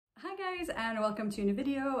Guys, and welcome to a new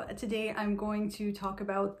video. Today I'm going to talk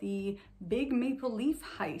about the Big Maple Leaf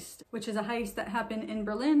Heist, which is a heist that happened in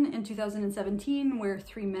Berlin in 2017 where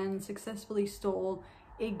three men successfully stole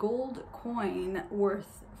a gold coin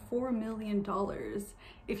worth $4 million.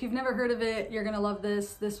 If you've never heard of it, you're gonna love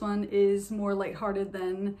this. This one is more lighthearted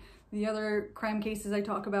than the other crime cases I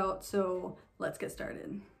talk about, so let's get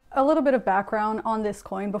started. A little bit of background on this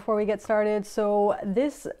coin before we get started. So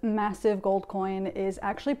this massive gold coin is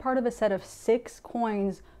actually part of a set of 6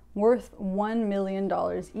 coins worth $1 million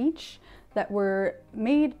each that were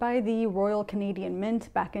made by the Royal Canadian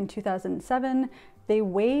Mint back in 2007. They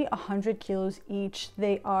weigh 100 kilos each.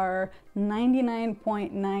 They are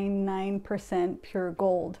 99.99% pure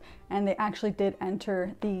gold, and they actually did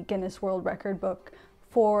enter the Guinness World Record book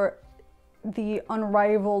for the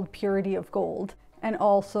unrivaled purity of gold, and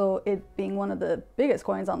also it being one of the biggest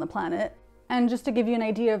coins on the planet. And just to give you an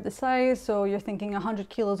idea of the size, so you're thinking 100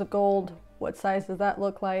 kilos of gold, what size does that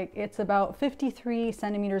look like? It's about 53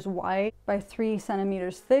 centimeters wide by 3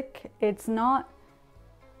 centimeters thick. It's not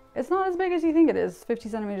as big as you think it is. 50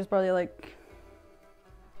 centimeters, probably like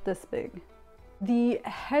this big. The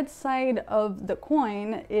head side of the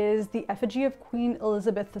coin is the effigy of Queen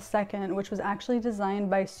Elizabeth II, which was actually designed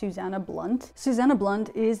by Susanna Blunt. Susanna Blunt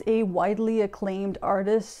is a widely acclaimed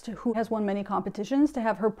artist who has won many competitions to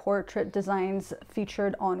have her portrait designs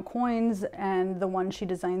featured on coins, and the one she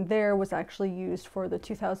designed there was actually used for the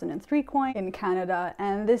 2003 coin in Canada.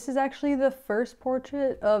 And this is actually the first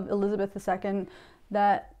portrait of Elizabeth II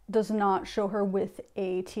that does not show her with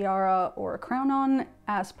a tiara or a crown on,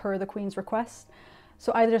 as per the Queen's request.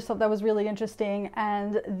 So I just thought that was really interesting.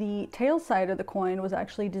 And the tail side of the coin was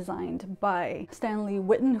actually designed by Stanley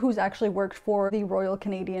Whitten, who's actually worked for the Royal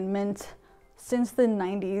Canadian Mint since the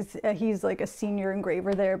 90s. He's like a senior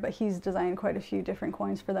engraver there, but he's designed quite a few different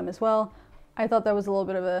coins for them as well. I thought that was a little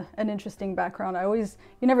bit of an interesting background.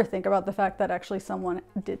 You never think about the fact that actually someone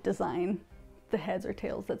did design the heads or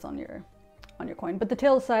tails that's on your coin. But the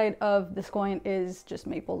tail side of this coin is just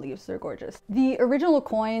maple leaves. They're gorgeous. The original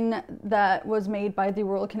coin that was made by the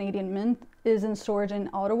Royal Canadian Mint is in storage in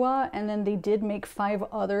Ottawa, and then they did make 5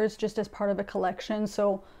 others just as part of a collection.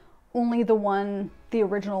 So only the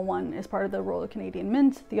original one is part of the Royal Canadian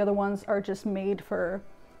Mint. The other ones are just made for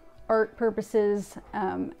art purposes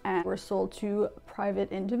and were sold to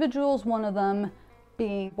private individuals, one of them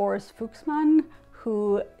being Boris Fuchsmann,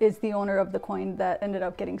 who is the owner of the coin that ended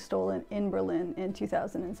up getting stolen in Berlin in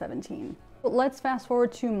 2017. But let's fast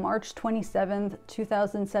forward to March 27th,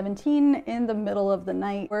 2017, in the middle of the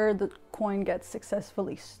night, where the coin gets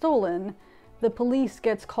successfully stolen. The police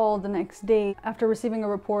gets called the next day after receiving a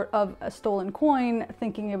report of a stolen coin,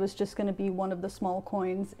 thinking it was just going to be one of the small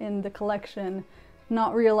coins in the collection,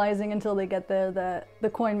 not realizing until they get there that the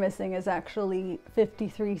coin missing is actually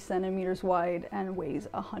 53 centimeters wide and weighs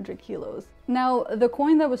 100 kilos. Now, the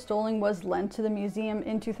coin that was stolen was lent to the museum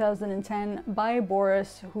in 2010 by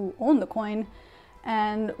Boris, who owned the coin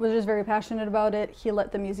and was just very passionate about it. He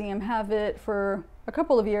let the museum have it for a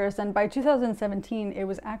couple of years, and by 2017 it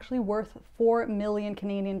was actually worth 4 million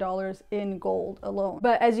Canadian dollars in gold alone.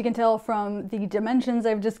 But as you can tell from the dimensions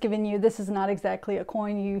I've just given you, this is not exactly a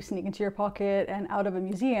coin you sneak into your pocket and out of a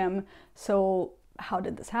museum. So how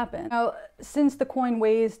did this happen? Now, since the coin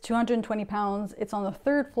weighs 220 pounds, it's on the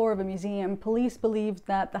 3rd floor of a museum. Police believe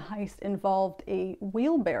that the heist involved a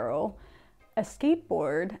wheelbarrow, a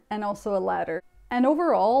skateboard, and also a ladder. And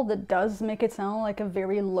overall, that does make it sound like a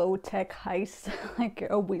very low-tech heist, like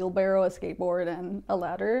a wheelbarrow, a skateboard, and a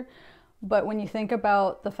ladder. But when you think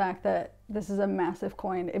about the fact that this is a massive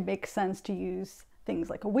coin, it makes sense to use things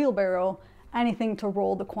like a wheelbarrow, anything to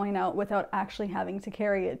roll the coin out without actually having to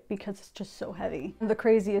carry it because it's just so heavy. The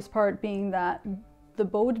craziest part being that the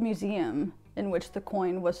Bode Museum in which the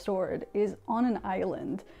coin was stored is on an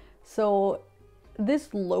island. So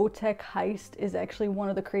this low-tech heist is actually one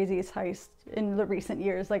of the craziest heists in the recent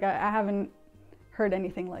years. Like, I haven't heard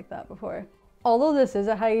anything like that before. Although this is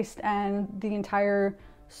a heist and the entire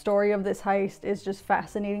story of this heist is just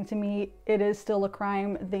fascinating to me, it is still a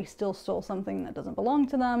crime. They still stole something that doesn't belong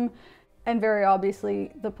to them. And very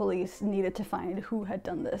obviously, the police needed to find who had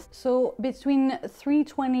done this. So between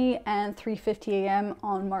 3:20 and 3:50 a.m.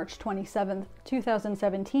 on March 27th,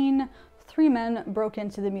 2017, 3 men broke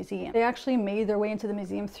into the museum. They actually made their way into the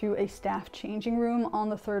museum through a staff changing room on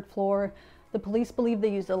the 3rd floor. The police believe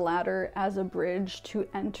they used a ladder as a bridge to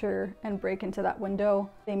enter and break into that window.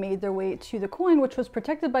 They made their way to the coin, which was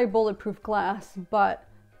protected by bulletproof glass, but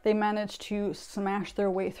they managed to smash their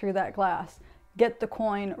way through that glass, get the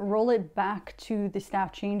coin, roll it back to the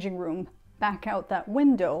staff changing room, back out that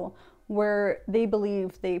window, where they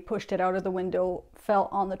believe they pushed it out of the window, fell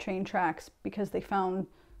on the train tracks because they found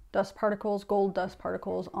dust particles, gold dust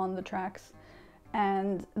particles on the tracks,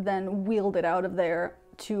 and then wheeled it out of there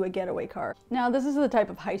to a getaway car. Now, this is the type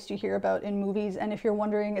of heist you hear about in movies, and if you're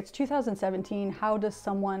wondering, it's 2017, how does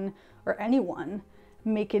someone or anyone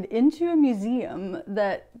make it into a museum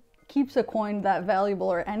that keeps a coin that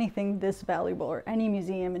valuable, or anything this valuable, or any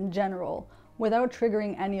museum in general, without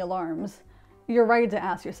triggering any alarms? You're right to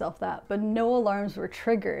ask yourself that, but no alarms were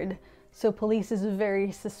triggered, so police is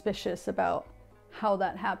very suspicious about how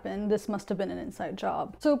that happened. This must have been an inside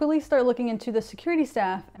job. So police start looking into the security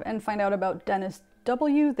staff and find out about Dennis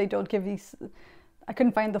W. They don't give these, I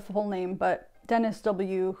couldn't find the full name, but Dennis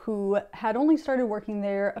W., who had only started working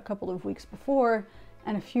there a couple of weeks before,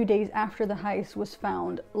 and a few days after the heist was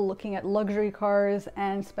found looking at luxury cars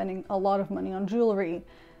and spending a lot of money on jewelry.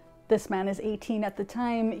 This man is 18 at the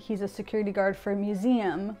time. He's a security guard for a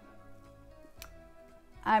museum.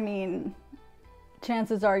 I mean,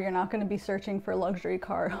 chances are you're not going to be searching for a luxury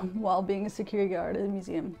car while being a security guard at a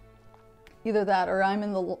museum. Either that or I'm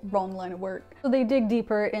in the wrong line of work. So they dig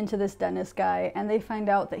deeper into this Dennis guy and they find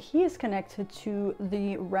out that he is connected to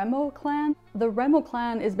the Remo clan. The Remo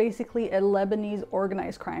clan is basically a Lebanese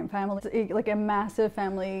organized crime family. It's like a massive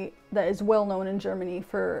family that is well known in Germany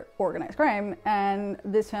for organized crime, and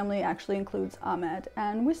this family actually includes Ahmed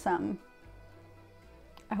and Wissam.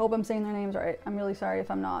 I hope I'm saying their names right. I'm really sorry if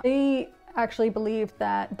I'm not. They actually believe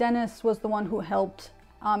that Dennis was the one who helped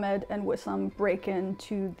Ahmed and Wissam break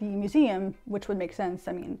into the museum, which would make sense.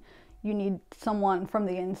 I mean, you need someone from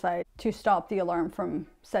the inside to stop the alarm from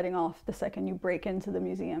setting off the second you break into the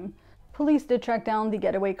museum. Police did track down the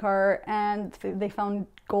getaway car and they found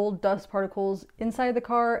gold dust particles inside the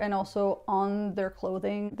car and also on their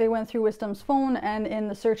clothing. They went through Wissam's phone, and in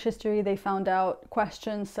the search history they found out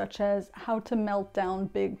questions such as how to melt down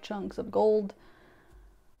big chunks of gold.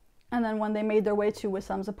 And then when they made their way to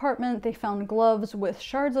Wissam's apartment, they found gloves with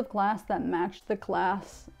shards of glass that matched the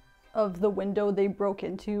glass of the window they broke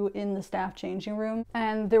into in the staff changing room.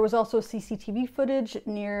 And there was also CCTV footage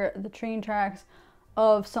near the train tracks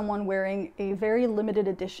of someone wearing a very limited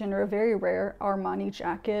edition or a very rare Armani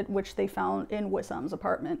jacket, which they found in Wissam's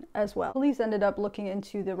apartment as well. Police ended up looking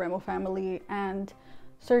into the Remo family and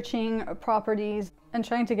searching properties and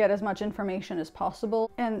trying to get as much information as possible.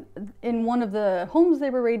 And in one of the homes they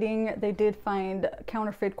were raiding, they did find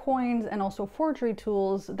counterfeit coins and also forgery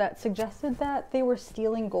tools that suggested that they were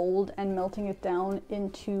stealing gold and melting it down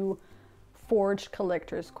into forged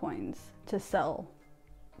collector's coins to sell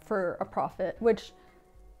for a profit, which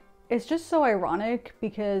is just so ironic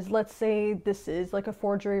because let's say this is like a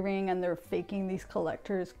forgery ring and they're faking these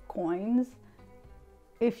collector's coins.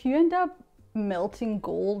 If you end up melting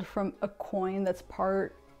gold from a coin that's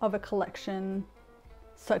part of a collection,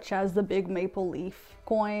 such as the Big Maple Leaf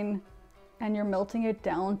coin, and you're melting it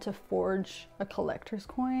down to forge a collector's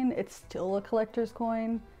coin, it's still a collector's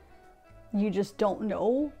coin. You just don't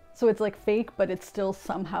know. So it's like fake, but it's still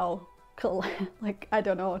somehow like, I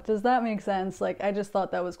don't know. Does that make sense? Like, I just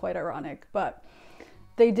thought that was quite ironic. But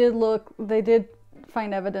they did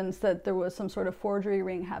find evidence that there was some sort of forgery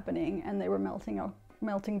ring happening, and they were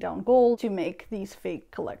melting down gold to make these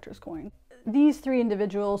fake collector's coins. These three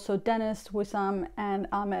individuals, so Dennis, Wissam, and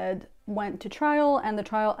Ahmed, went to trial, and the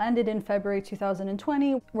trial ended in February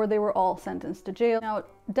 2020, where they were all sentenced to jail. Now,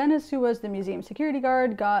 Dennis, who was the museum security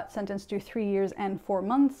guard, got sentenced to 3 years and 4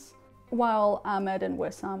 months, while Ahmed and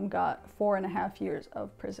Wissam got 4.5 years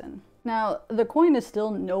of prison. Now, the coin is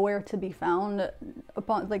still nowhere to be found.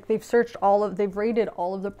 They've raided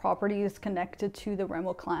all of the properties connected to the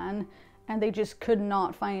Remo clan, and they just could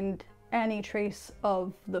not find any trace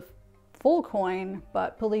of the full coin,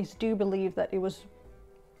 but police do believe that it was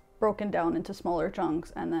broken down into smaller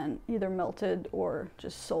chunks and then either melted or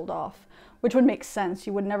just sold off, which would make sense.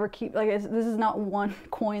 You would never keep, this is not one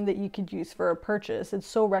coin that you could use for a purchase. It's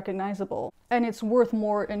so recognizable, and it's worth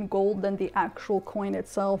more in gold than the actual coin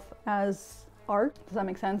itself as art. Does that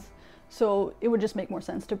make sense? So it would just make more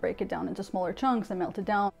sense to break it down into smaller chunks and melt it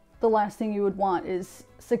down. The last thing you would want is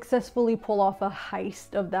successfully pull off a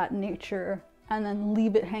heist of that nature and then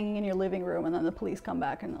leave it hanging in your living room, and then the police come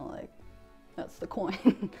back and they're like, that's the coin.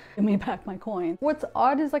 Give me back my coin. What's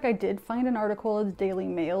odd is I did find an article in the Daily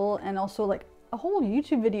Mail and also a whole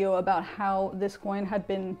YouTube video about how this coin had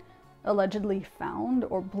been allegedly found,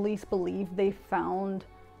 or police believe they found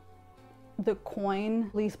the coin.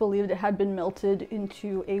 Police believed it had been melted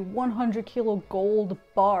into a 100 kilo gold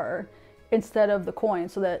bar instead of the coin,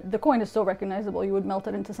 so that the coin is still recognizable. You would melt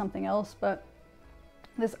it into something else, but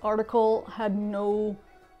this article had no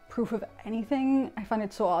proof of anything. I find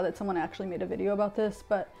it so odd that someone actually made a video about this,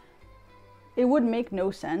 but it would make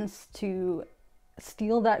no sense to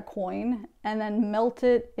steal that coin and then melt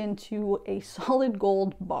it into a solid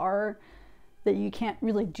gold bar that you can't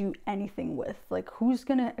really do anything with. Like, who's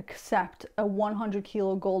gonna accept a 100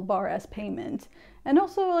 kilo gold bar as payment? And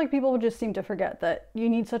also, like, people just seem to forget that you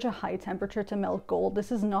need such a high temperature to melt gold.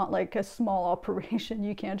 This is not like a small operation.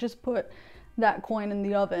 You can't just put that coin in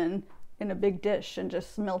the oven in a big dish and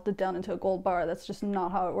just melt it down into a gold bar. That's just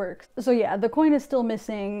not how it works. So yeah, the coin is still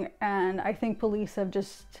missing, and I think police have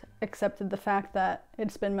just accepted the fact that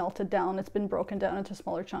it's been melted down, it's been broken down into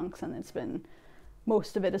smaller chunks, and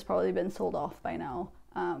most of it has probably been sold off by now,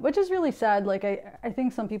 which is really sad. Like, I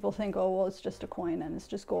think some people think, oh, well, it's just a coin and it's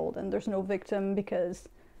just gold and there's no victim because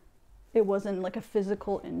it wasn't like a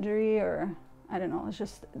physical injury, or I don't know. It's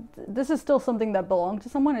just, this is still something that belonged to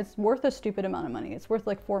someone. It's worth a stupid amount of money. It's worth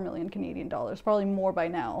like 4 million Canadian dollars, probably more by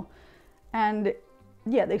now. And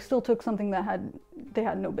yeah, they still took something that they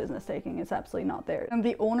had no business taking. It's absolutely not theirs. And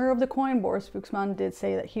the owner of the coin, Boris Fuchsman, did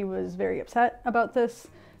say that he was very upset about this,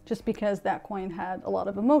 just because that coin had a lot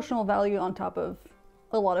of emotional value on top of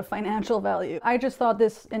a lot of financial value. I just thought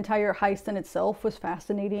this entire heist in itself was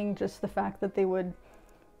fascinating. Just the fact that they would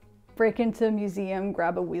break into a museum,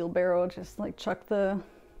 grab a wheelbarrow, just like chuck the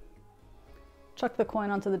coin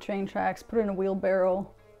onto the train tracks, put it in a wheelbarrow,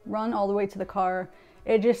 run all the way to the car.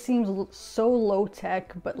 It just seems so low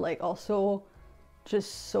tech, but like also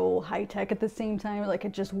just so high tech at the same time. Like,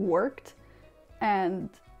 it just worked, and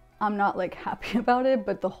I'm not like happy about it,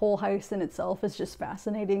 but the whole heist in itself is just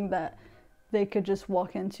fascinating that they could just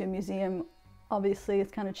walk into a museum. Obviously,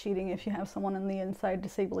 it's kind of cheating if you have someone on the inside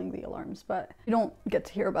disabling the alarms, but you don't get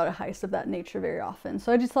to hear about a heist of that nature very often.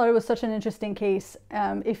 So I just thought it was such an interesting case.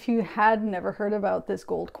 If you had never heard about this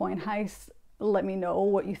gold coin heist, let me know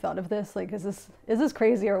what you thought of this. Like, is this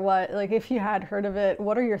crazy or what? Like, if you had heard of it,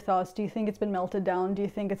 what are your thoughts? Do you think it's been melted down? Do you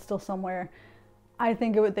think it's still somewhere? I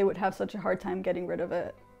think they would have such a hard time getting rid of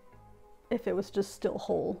it if it was just still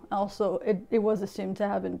whole. Also, it was assumed to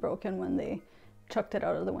have been broken when they chucked it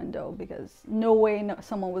out of the window, because no way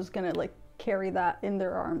someone was gonna like carry that in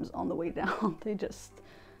their arms on the way down. They just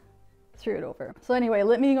threw it over. So anyway,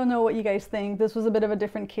 let me know what you guys think. This was a bit of a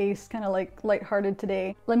different case, kind of like lighthearted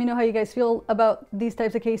today. Let me know how you guys feel about these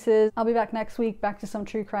types of cases. I'll be back next week, back to some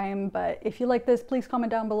true crime. But if you like this, please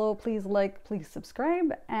comment down below, please like, please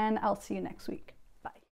subscribe, and I'll see you next week.